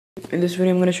In this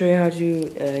video, I'm going to show you how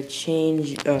to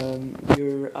change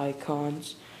your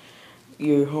icons,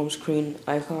 your home screen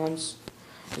icons.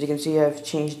 As you can see, I've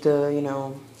changed the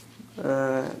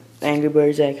Angry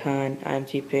Birds icon,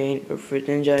 IMT Paint, or Fruit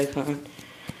Ninja icon.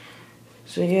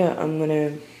 So yeah, I'm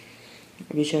gonna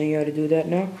be showing you how to do that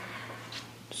now.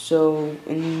 So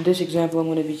in this example, I'm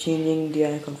gonna be changing the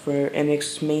icon for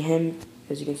MX Mayhem,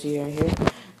 as you can see right here.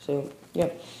 So yeah,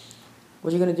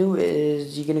 what you're gonna do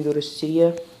is you're gonna go to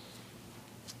Cydia.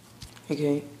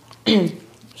 Okay,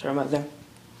 sorry about that.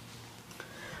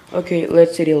 Okay, let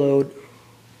Cydia load.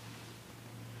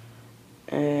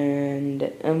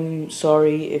 And I'm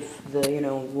sorry if the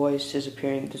voice is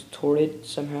appearing distorted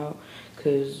somehow,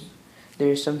 because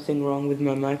there's something wrong with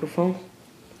my microphone.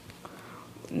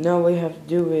 Now what you have to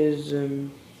do is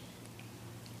you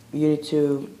need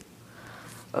to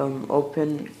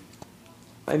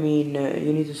you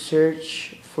need to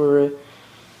search for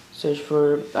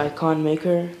icon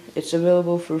maker. It's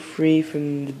available for free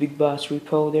from the Big Boss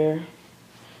repo there.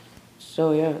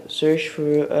 So yeah, search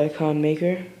for icon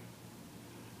maker.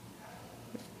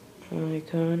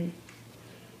 Icon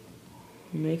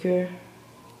maker.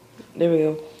 There we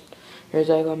go. Here's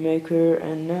icon maker,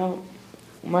 and now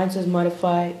mine says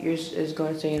modify. Yours is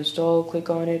going to say install. Click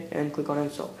on it and click on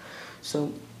install.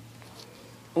 So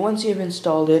once you've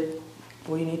installed it,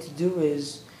 what you need to do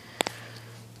is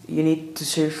you need to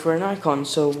search for an icon.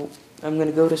 So I'm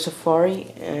gonna go to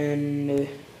Safari and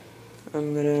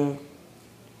I'm gonna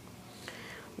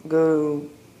go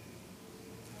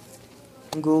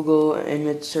Google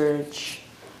image search.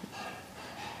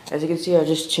 As you can see, I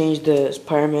just changed the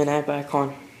Spider-Man app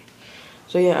icon.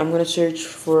 So yeah, I'm gonna search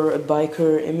for a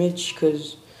biker image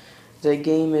because the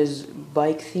game is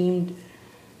bike themed.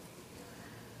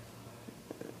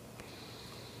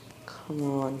 Come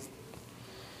on,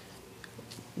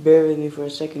 bear with me for a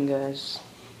second, guys.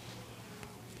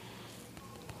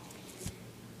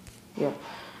 Yeah,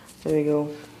 there we go.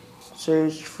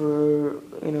 Search for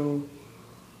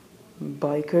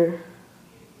biker,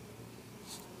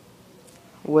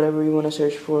 whatever you want to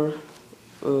search for,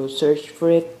 search for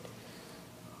it,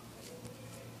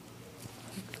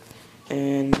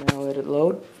 and now let it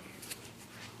load.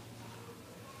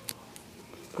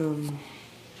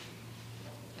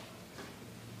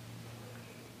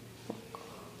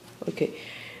 Okay,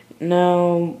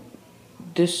 now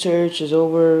this search is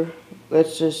over.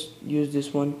 Let's just use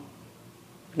this one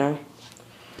now.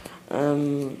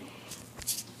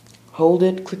 Hold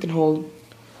it, click and hold,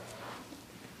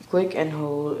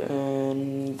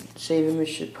 and save image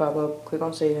should pop up. Click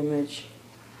on save image,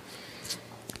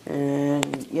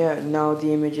 and yeah, now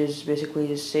the image is basically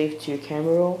just saved to your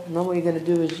camera roll. Now what you're gonna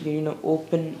do is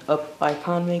open up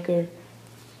icon maker.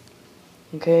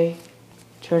 Okay,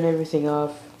 turn everything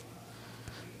off,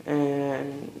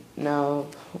 and now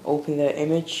open that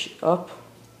image up.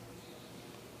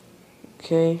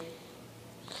 Okay,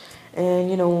 and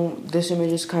this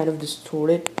image is kind of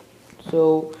distorted,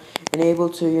 so enable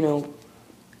to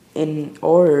in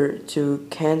order to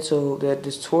cancel that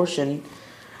distortion,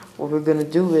 what we're gonna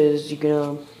do is you're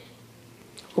gonna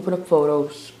open up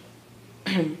photos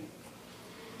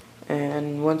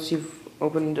and once you've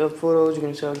opened up photos, you're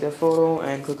gonna select that photo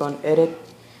and click on edit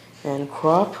and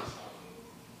crop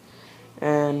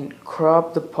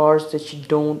the parts that you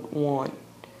don't want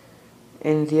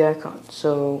in the icon.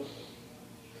 So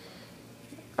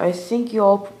I think you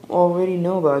all already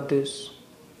know about this,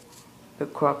 the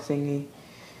crop thingy.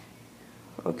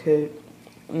 Okay,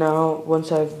 now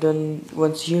once you have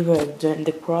done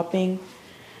the cropping,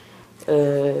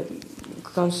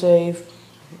 click on save.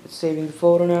 It's saving the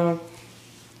photo now.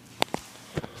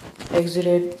 Exit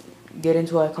it, get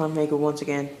into icon maker once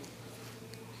again,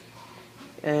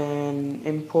 and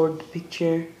import the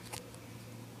picture.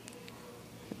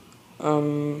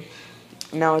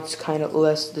 Now it's kind of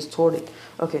less distorted.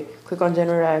 Okay, click on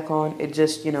generate icon. It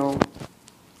just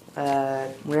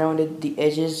rounded the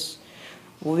edges.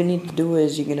 What we need to do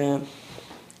is you're gonna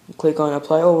click on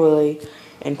apply overlay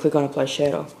and click on apply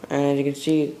shadow, and as you can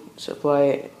see,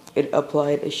 it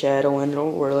applied a shadow and an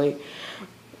overlay.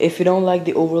 If you don't like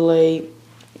the overlay,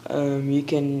 you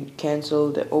can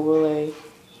cancel the overlay,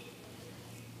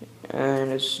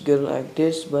 and it's good like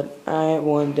this, but I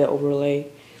want the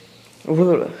overlay.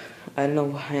 I don't know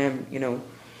why I'm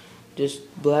just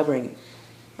blabbering.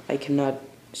 I cannot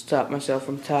stop myself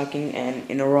from talking and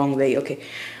in a wrong way. Okay,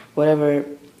 whatever.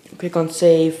 Click on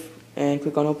save and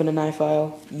click on open an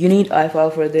iFile. You need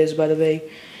iFile for this, by the way,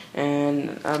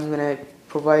 and I'm gonna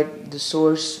provide the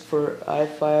source for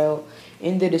iFile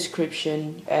in the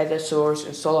description. Add the source,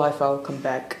 install iFile, come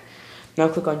back. Now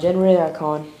click on generate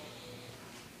icon.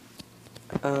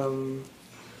 um,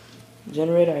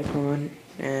 generate icon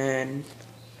and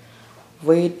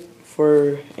wait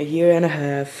for a year and a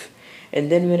half,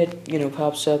 and then when it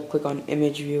pops up, click on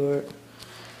image viewer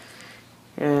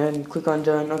and click on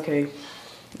done. Okay,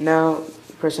 now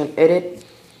press on edit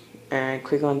and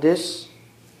click on this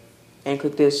and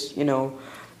click this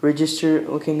register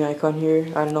looking icon here.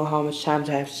 I don't know how much times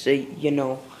I have to say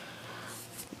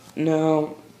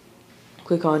now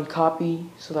click on copy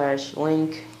 /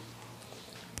 link,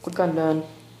 click on done.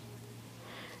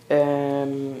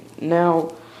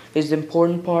 Now is the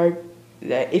important part,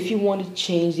 that if you want to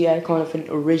change the icon of an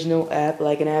original app,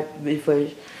 like an app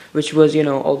which was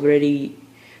already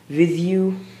with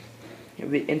you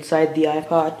inside the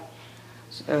iPod,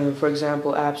 for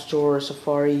example App Store or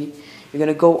Safari, you're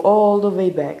gonna go all the way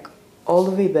back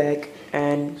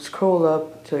and scroll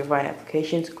up till you find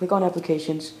applications. Click on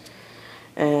applications,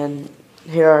 and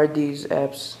here are these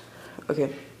apps.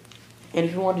 Okay, and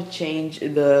if you want to change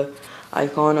the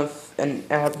icon of an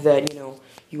app that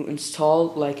you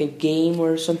installed, like a game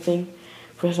or something,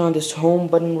 press on this home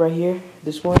button right here,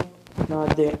 this one,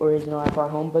 not the original iPod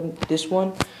home button, this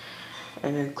one,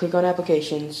 and then click on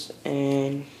applications.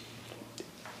 And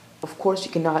of course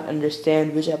you cannot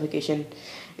understand which application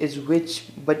is which,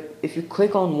 but if you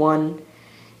click on one,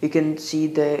 you can see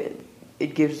that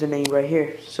it gives the name right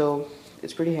here, so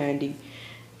it's pretty handy,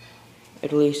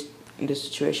 at least in this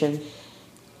situation.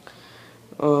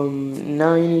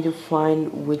 Now you need to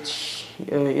find which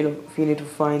if you need to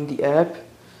find the app,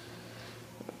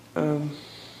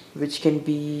 which can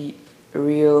be a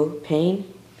real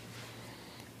pain,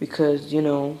 because you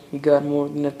got more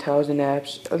than 1,000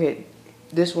 apps. Okay,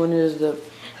 this one is the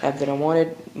app that I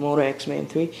wanted, Moto X-Man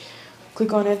 3.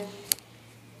 Click on it,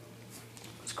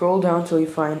 scroll down till you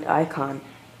find icon.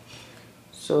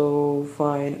 So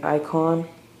find icon,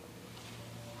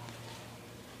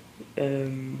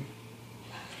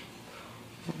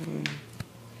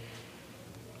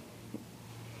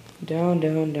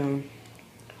 down,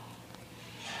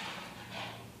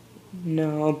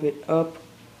 now a bit up,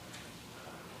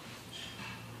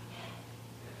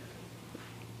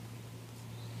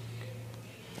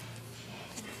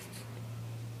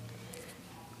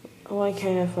 why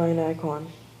can't I find icon?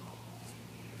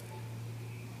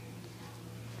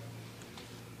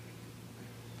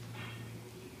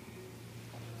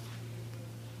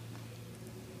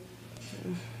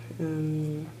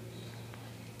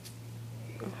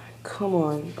 Come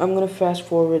on, I'm gonna fast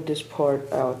forward this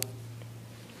part out.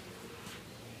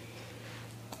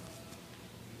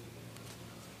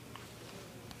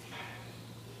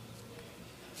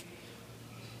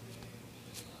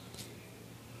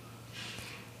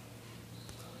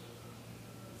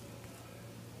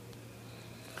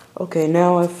 Okay,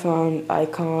 now I found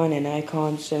icon and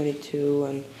icon 72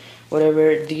 and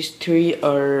whatever. These three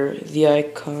are the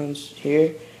icons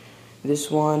here. This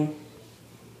one,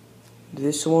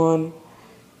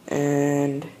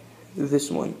 and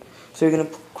this one. So you're gonna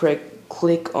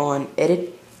click on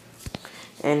edit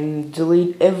and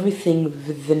delete everything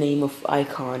with the name of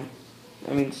icon.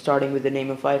 I mean, starting with the name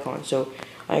of icon. So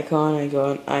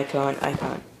icon.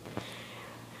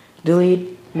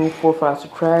 Delete, move 4 files to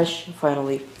crash.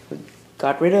 Finally,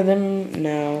 got rid of them.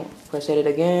 Now press edit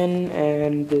again,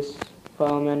 and this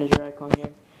file manager icon here,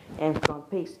 and click on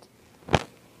paste.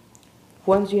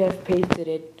 Once you have pasted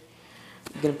it,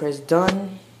 you're gonna press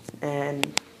done,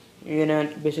 and you're gonna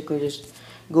basically just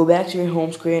go back to your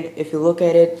home screen. If you look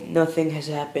at it, nothing has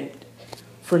happened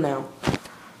for now.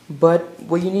 But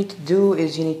what you need to do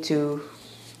is you need to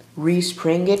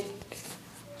respring it.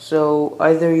 So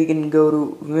either you can go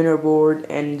to winner board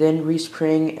and then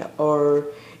respring, or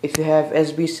if you have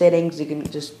SB settings, you can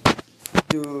just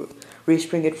do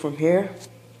respring it from here.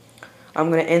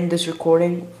 I'm gonna end this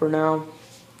recording for now,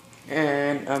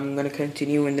 and I'm gonna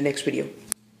continue in the next video.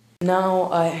 Now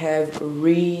I have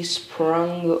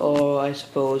resprung, or I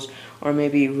suppose, or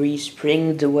maybe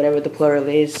respringed, whatever the plural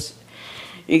is.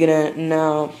 You're gonna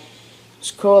now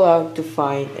scroll out to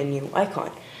find a new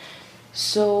icon.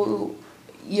 So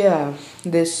yeah,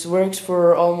 this works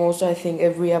for almost, I think,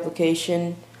 every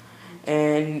application,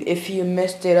 and if you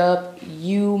messed it up,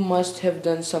 you must have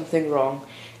done something wrong.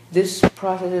 This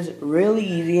process is really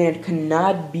easy, and it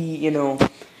cannot be,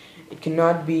 it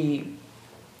cannot be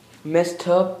messed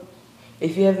up.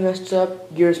 If you have messed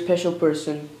up, you're a special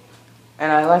person,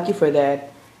 and I like you for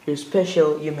that. You're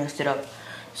special, you messed it up.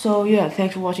 So yeah,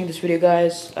 thanks for watching this video,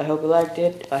 guys. I hope you liked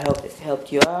it. I hope it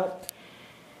helped you out.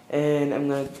 And I'm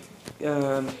gonna,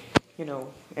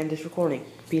 end this recording.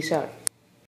 Peace out.